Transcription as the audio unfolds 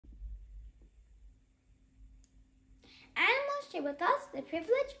share with us the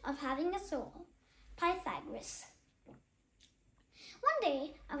privilege of having a soul. Pythagoras. One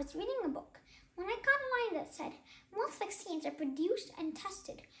day, I was reading a book when I got a line that said, most vaccines are produced and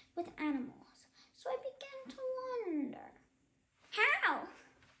tested with animals. So I began to wonder, how?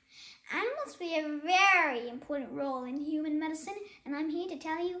 Animals play a very important role in human medicine, and I'm here to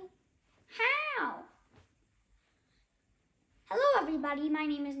tell you how. Hello everybody, my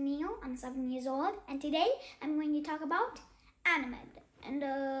name is Neil, I'm 7 years old, and today I'm going to talk about animed. And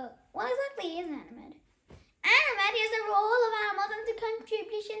what exactly is animed? Animed is the role of animals and their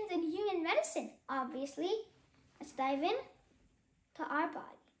contributions in human medicine, obviously. Let's dive in to our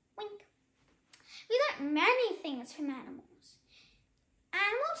body. Wink. We learn many things from animals.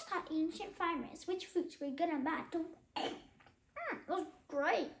 Animals taught ancient farmers which fruits were good and bad to eat. It was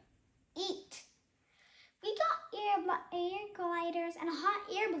great. Eat. We got air gliders and hot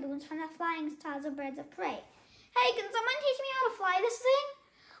air balloons from the flying styles of birds of prey. Hey, can someone teach me how to fly this thing?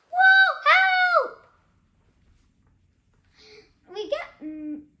 Whoa, help! We get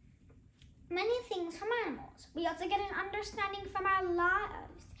many things from animals. We also get an understanding from our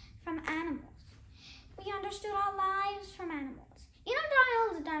lives from animals. We understood our lives from animals. You know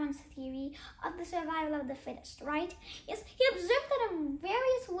Darwin's theory of the survival of the fittest, right? Yes, he observed that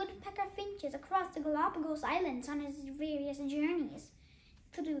various woodpecker finches across the Galapagos Islands on his various journeys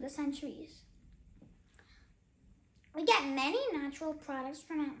through the centuries. We get many natural products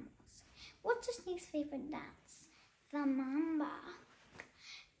from animals. What's a snake's favorite dance? The mamba.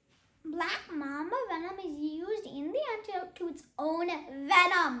 Black mamba venom is used in the antidote to its own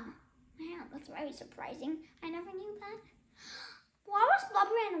venom. Man, that's very surprising. I never knew that. Walrus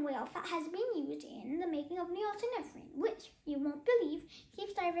blubber and whale fat has been used in the making of neosinephrine, which, you won't believe,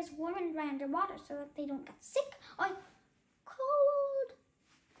 keeps divers warm and dry underwater so that they don't get sick or cold.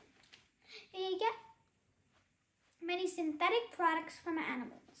 You get many synthetic products from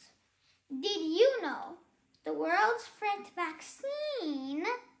animals. Did you know the world's first vaccine,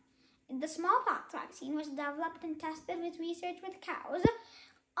 the smallpox vaccine, was developed and tested with research with cows?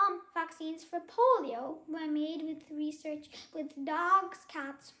 Vaccines for polio were made with research with dogs,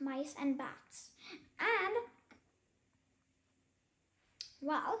 cats, mice, and bats. And,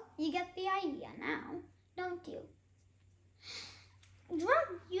 well, you get the idea now, don't you?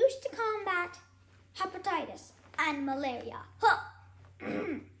 Drugs used to combat hepatitis and malaria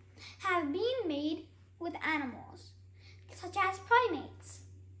have been made with animals, such as primates.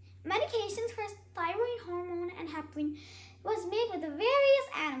 Medications for thyroid hormone and heparin was made with the various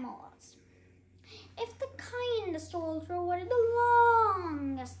animals. If the kindest souls were awarded the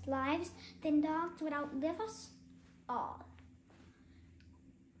longest lives, then dogs would outlive us all.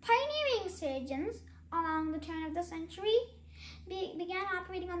 Pioneering surgeons along the turn of the century began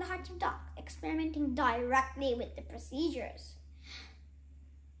operating on the hearts of dogs, experimenting directly with the procedures.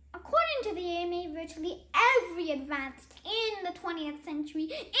 According to the AMA, virtually every advance in the 20th century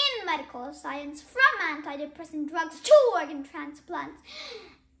in medical science, from antidepressant drugs to organ transplants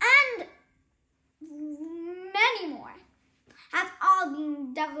and many more, has all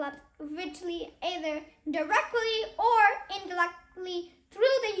been developed virtually either directly or indirectly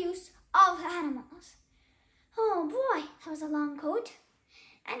through the use of animals. Oh boy, that was a long quote.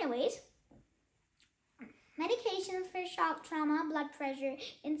 Anyways, medications for shock trauma, blood pressure,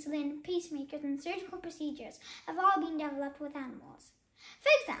 insulin, pacemakers, and surgical procedures have all been developed with animals.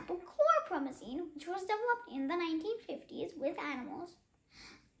 For example, chlorpromazine, which was developed in the 1950s with animals,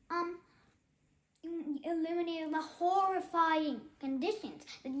 eliminated the horrifying conditions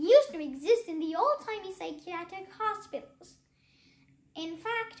that used to exist in the old-timey psychiatric hospitals. In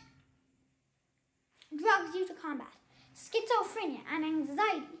fact, drugs used to combat schizophrenia and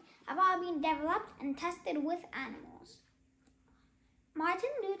anxiety have all been developed and tested with animals. Martin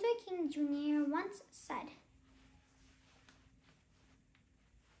Luther King Jr. once said,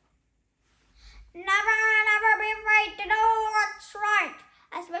 "Never be afraid to do what's right,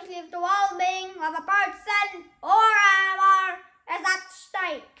 especially if the well-being of a person or animal is at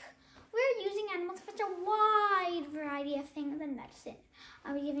stake." We're using animals for such a wide variety of things in medicine.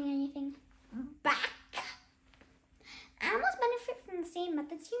 Are we giving anything back? Animals benefit from the same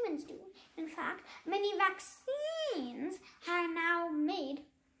methods humans do. In fact, many vaccines are now made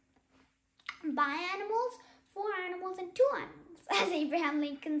by animals, for animals, and to animals, as Abraham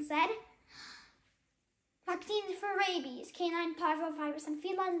Lincoln said. Vaccines for rabies, canine parvovirus, and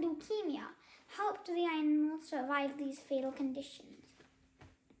feline leukemia helped the animals survive these fatal conditions.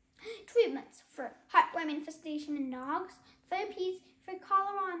 Treatments for heartworm infestation in dogs, therapies for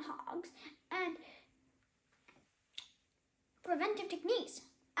cholera in hogs, and preventive techniques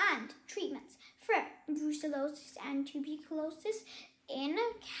and treatments for brucellosis and tuberculosis in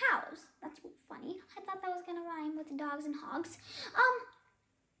cows. That's funny. I thought that was going to rhyme with dogs and hogs.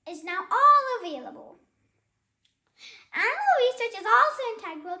 Is now all available. Animal research is also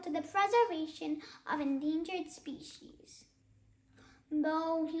integral to the preservation of endangered species.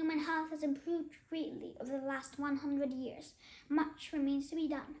 Though human health has improved greatly over the last 100 years, much remains to be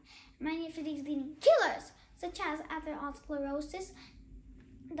done. Many of today's leading killers, such as atherosclerosis,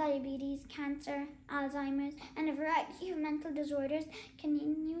 diabetes, cancer, Alzheimer's, and a variety of mental disorders,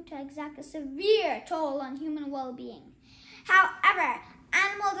 continue to exact a severe toll on human well-being. However,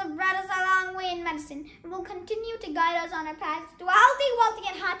 animals have brought us a long way in medicine and will continue to guide us on our path to a healthy, wealthy,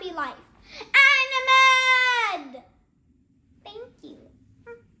 and happy life. Animed! Thank you.